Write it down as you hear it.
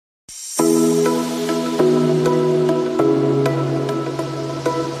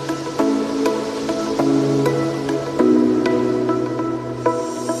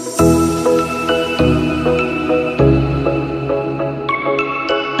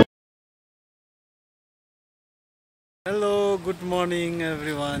Good morning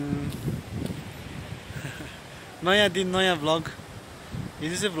everyone. नयाँ दिन नयाँ भ्लग।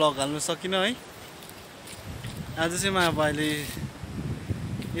 हिजो चाहिँ भ्लग हाल्नु सकिनँ है। आज चाहिँ म अब अहिले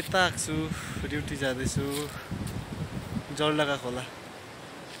यता आएको छु, ड्युटी जाँदैछु जलढका खोला।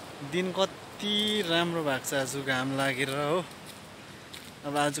 दिन कति राम्रो भएको छ आज, घाम लागेर हो।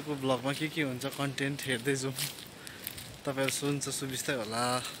 अब आजको भ्लगमा के हुन्छ कन्टेन्ट हेर्दै जाउँ, तपाईहरु सुन्छ सुबिस्तै होला।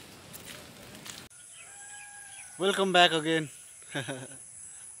 Welcome back again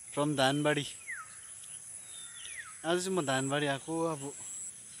from धानबाडी। आज चाहिँ म धानबाडी आएको। अब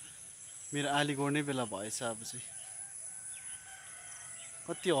मेरो आली गोड्ने बेला भएछ। अब चाहिँ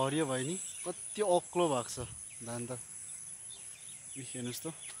कति हरियो भयो नि, कति अक्लो भएको छ धान त। हेर्नुहोस्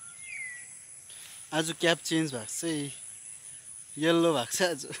त, आज क्याप चेन्ज भएको छ है, येल्लो भएको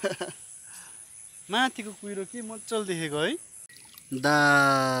छ आज। माथिको कुहिरो के मजाले देखेको है।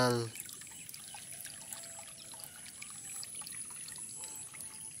 दाल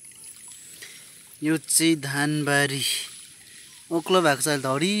यो चाहिँ धानबारी ओक्लो भएको छ अहिले त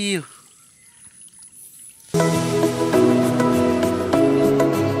हरियो।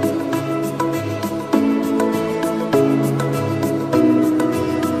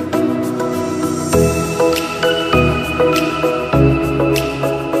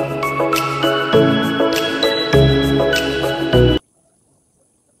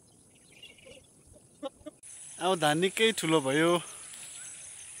 अब धान निकै ठुलो भयो।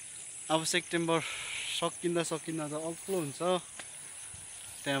 अब सेप्टेम्बर सकिँदा सकिँदा त अग्लो हुन्छ।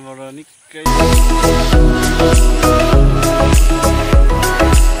 त्यहाँबाट निकै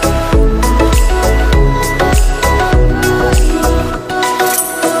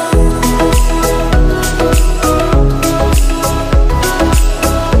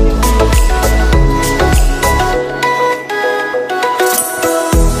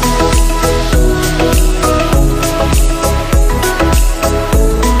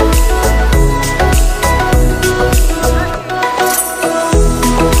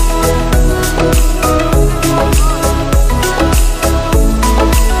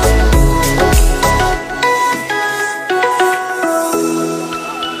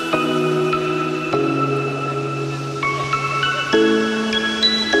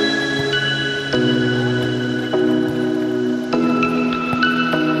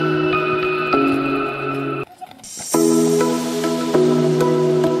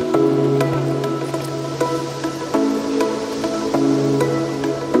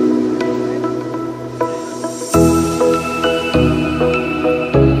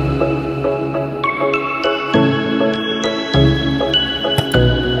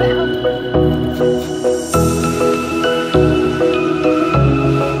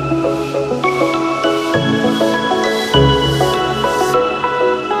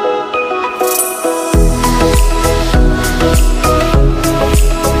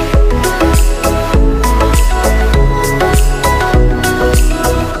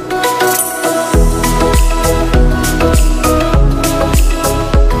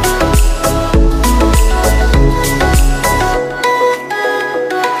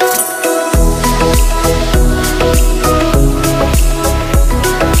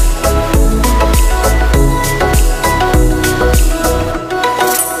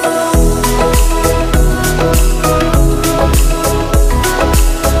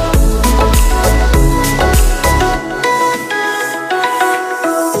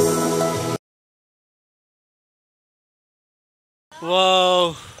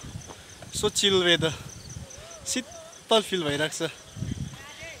वाउ, सो चिल वेदर, शीतल फिल भइरहेको छ।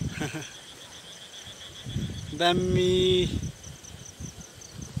 दामी।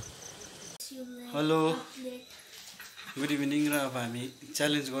 Hello, good evening. र अब हामी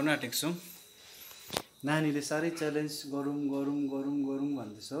च्यालेन्ज गर्न आँटेको छौँ। नानीले साह्रै च्यालेन्ज गरौँ गरौँ गरौँ गरौँ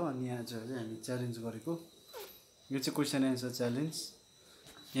भन्दैछ हो। अनि आज चाहिँ हामी च्यालेन्ज गरेको, यो चाहिँ क्वेसन एन्सर च्यालेन्ज।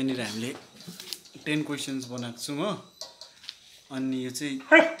 यहाँनिर हामीले 10 क्वेसन्स बनाएको छौँ हो। अनि यो चाहिँ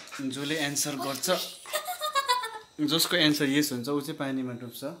जसले एन्सर गर्छ, जसको एन्सर यस हुन्छ ऊ चाहिँ पानीमा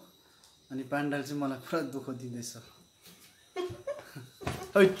डुब्छ। अनि पाण्डाले चाहिँ मलाई पुरा दुःख दिँदैछ।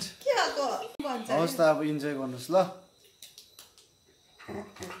 हवस् त, अब इन्जोय गर्नुहोस् ल।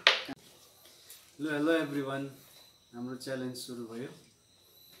 ल हेलो एभ्रिवान, हाम्रो च्यालेन्ज सुरु भयो।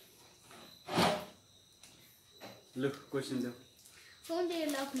 ल क्वेसन देऊ।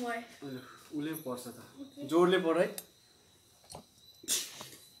 उसले पढ्छ त, जोडले पढ है।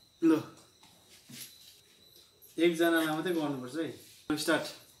 ल, एकजनालाई मात्रै गर्नुपर्छ है। Start.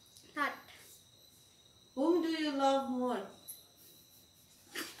 Whom do you love more?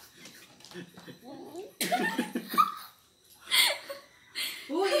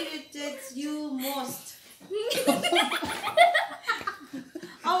 Who irritates you most?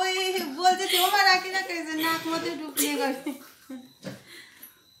 एकैछिन नाक मात्रै डुब्ने गर्ने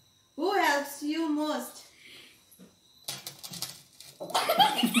Who helps you most?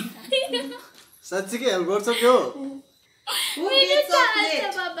 साँच्चीकै हेल्प गर्छ क्या Who gets off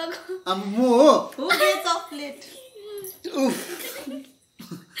late? अब म हो Who gets off late?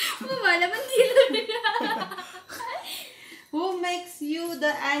 Who makes you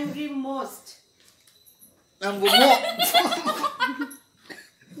the angry most? अब म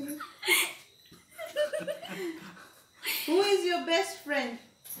Who is your best friend?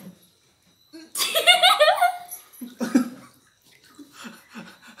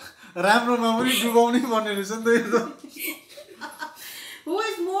 राम्रोमा पनि डुबाउनै पर्ने रहेछ नि त यो त Who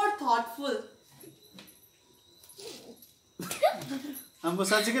is more thoughtful? हाम्रो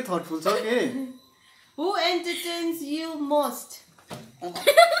साँच्चीकै थटफुल छ के Who entertains you most?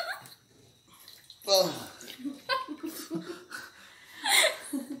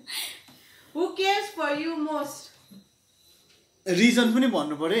 Who cares for you most? Reason पनि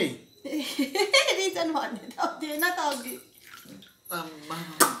भन्नु पर्यो है Reason भन्ने त थिएन त अघि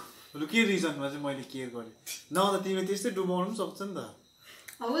लु के रिजनमा चाहिँ मैले केयर गरेँ नभए त तिमी त्यस्तै डुबाउनु पनि सक्छ नि त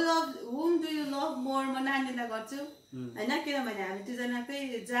Whom do you love more? म नानीलाई गर्छु होइन किनभने हामी दुईजनाकै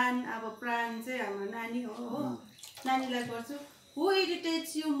जान अब प्राण चाहिँ हाम्रो नानी हो नानीलाई गर्छु Who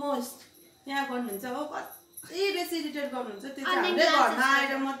irritates you most? यहाँ गर्नुहुन्छ हो कति बेसी इरिटेट गर्नुहुन्छ त्यो चाहिँ हाम्रै घरमा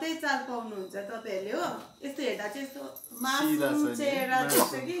आएर मात्रै चाल पाउनुहुन्छ तपाईँहरूले हो यस्तो हेर्दा चाहिँ यस्तो मासुम चेहरा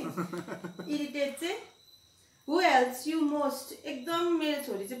जस्तो कि इरिटेट चाहिँ Who helps you most? एकदम मेरो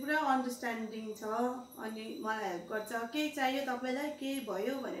छोरी चाहिँ पुरा अन्डरस्ट्यान्डिङ छ अनि मलाई हेल्प गर्छ केही चाहियो तपाईँलाई केही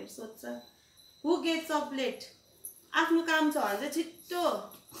भयो भनेर सोध्छ Who gets up late? आफ्नो काम छ भने चाहिँ छिट्टो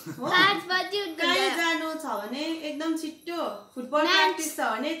कहीँ जानु छ भने एकदम छिट्टो फुटबल प्र्याक्टिस छ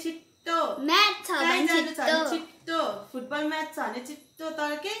भने छिट्टो कहीँ जानु छ भने छिट्टो फुटबल म्याच छ भने छिट्टो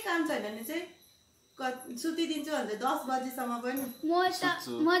तर केही काम छैन भने चाहिँ सुतिदिन्छु भन्छ 10 बजीसम्म पनि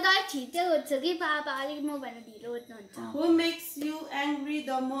म त छिटो उठ्छु कि पापा अलिक म भन्दा ढिलो उठ्नुहुन्छ Who makes you angry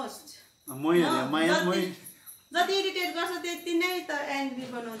the most? जति इरिटेट गर्छ त्यति नै त एङ्ग्री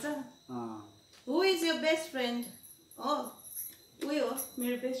बनाउँछ Who is your best friend? हो उही हो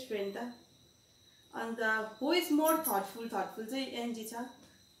मेरो बेस्ट फ्रेन्ड त अन्त Who is more thoughtful? thoughtful चाहिँ एनजी छ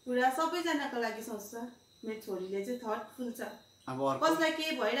पुरा सबैजनाको लागि सोच्छ मेरो छोरीले चाहिँ thoughtful छ कसलाई के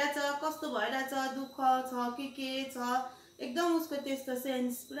भइरहेछ कस्तो भइरहेछ दुःख छ कि के छ एकदम उसको त्यस्तो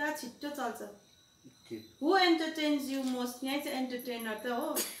सेन्स पुरा छिट्टो चल्छ Who entertains you most? यहाँ चाहिँ एन्टरटेनर त हो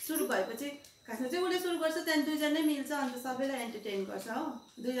सुरु भएपछि खासमा चाहिँ उसले सुरु गर्छ त्यहाँदेखि दुईजनै मिल्छ अन्त सबैलाई एन्टरटेन गर्छ हो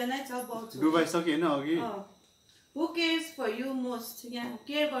दुईजनै छ बहुत डुबाइसक्यो होइन अघि Who cares for you most? यहाँ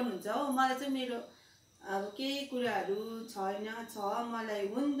केयर गर्नुहुन्छ हो मलाई चाहिँ मेरो अब केही कुराहरू छैन छ मलाई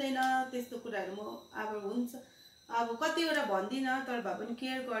हुँदैन त्यस्तो कुराहरू म अब हुन्छ अब कतिवटा भन्दिनँ तर भए पनि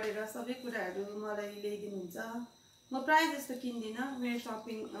केयर गरेर सबै कुराहरू मलाई ल्याइदिनुहुन्छ म प्रायः जस्तो किन्दिनँ मेरो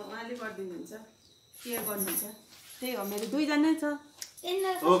सपिङ उहाँले गरिदिनुहुन्छ केयर गर्नुहुन्छ त्यही हो मेरो दुईजना छ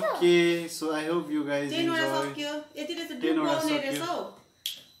okay so I hope you guys 10 वटा सक्यो यति रहेछ डुबाउने रहेछ हौ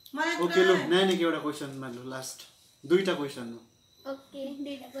मलाई ओके लु नानीको एउटा क्वेसनमा लु लास्ट दुईटा क्वेसनमा ओके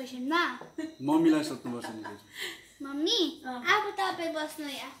दुईटा क्वेसनमा मम्मीलाई सोध्नुपर्छ नि मम्मी अब तपाईँ बस्नु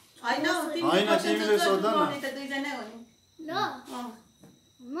या हैन तिमीले सोध न त दुईजना हो नि ल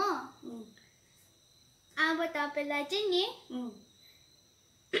म अब तपाईँलाई चाहिँ नि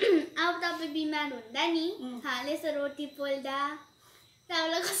अब तपाईँ बिमार हुँदा नि हालेसो रोटी पोल्दा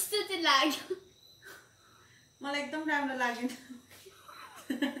तपाईँलाई कस्तो चाहिँ लाग्यो मलाई एकदम राम्रो लागेन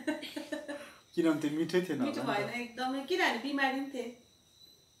किनभने त्यो मिठै थिएन मिठो भएन एकदमै किनभने बिमारी पनि थिए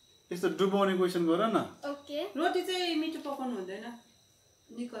यस्तो डुबाउने क्वेसन गर न ओके रोटी चाहिँ मिठो पकाउनु हुँदैन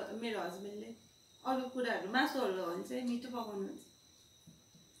मेरो हस्बेन्डले अरू कुराहरू मासुहरू हो भने चाहिँ मिठो पकाउनुहुन्छ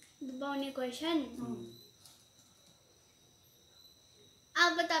डुबाउने क्वेसन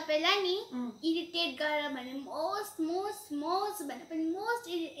अब तपाईँलाई नि इरिटेट गरेर भने मोस्ट भने पनि मोस्ट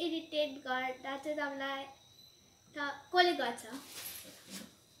इरिटेट गर्दा चाहिँ तपाईँलाई कसले गर्छ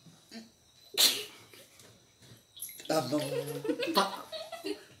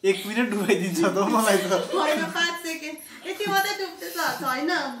एक मिनट डुबाइदिन्छ त मलाई त होइन 5 सेकेन्ड यति मात्रै डुब्दैछ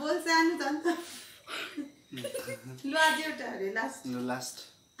होइन बोल सानो छ नि त लु आज एउटा अरे लास्ट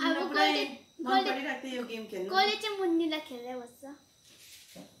अब मन परिरहेको थियो यो गेम खेल्नु कसले चाहिँ मुन्नीलाई खेल्दै बस्छ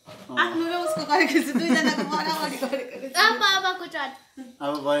आफ्नो र उसको गरेको छु दुईजनाको बराबरी गरेको छु बाबाको चट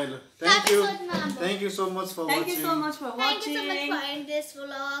अब भयो ल thank you so much for Thank you so watching much for Thank watching. you so much for ending this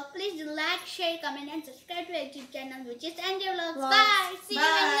vlog. Please do like, share, comment and subscribe to our YouTube channel which is Andy Vlogs. Bye. See you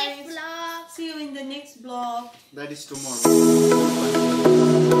in the next vlog. See you in the next vlog. that is tomorrow.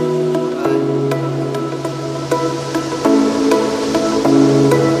 Bye.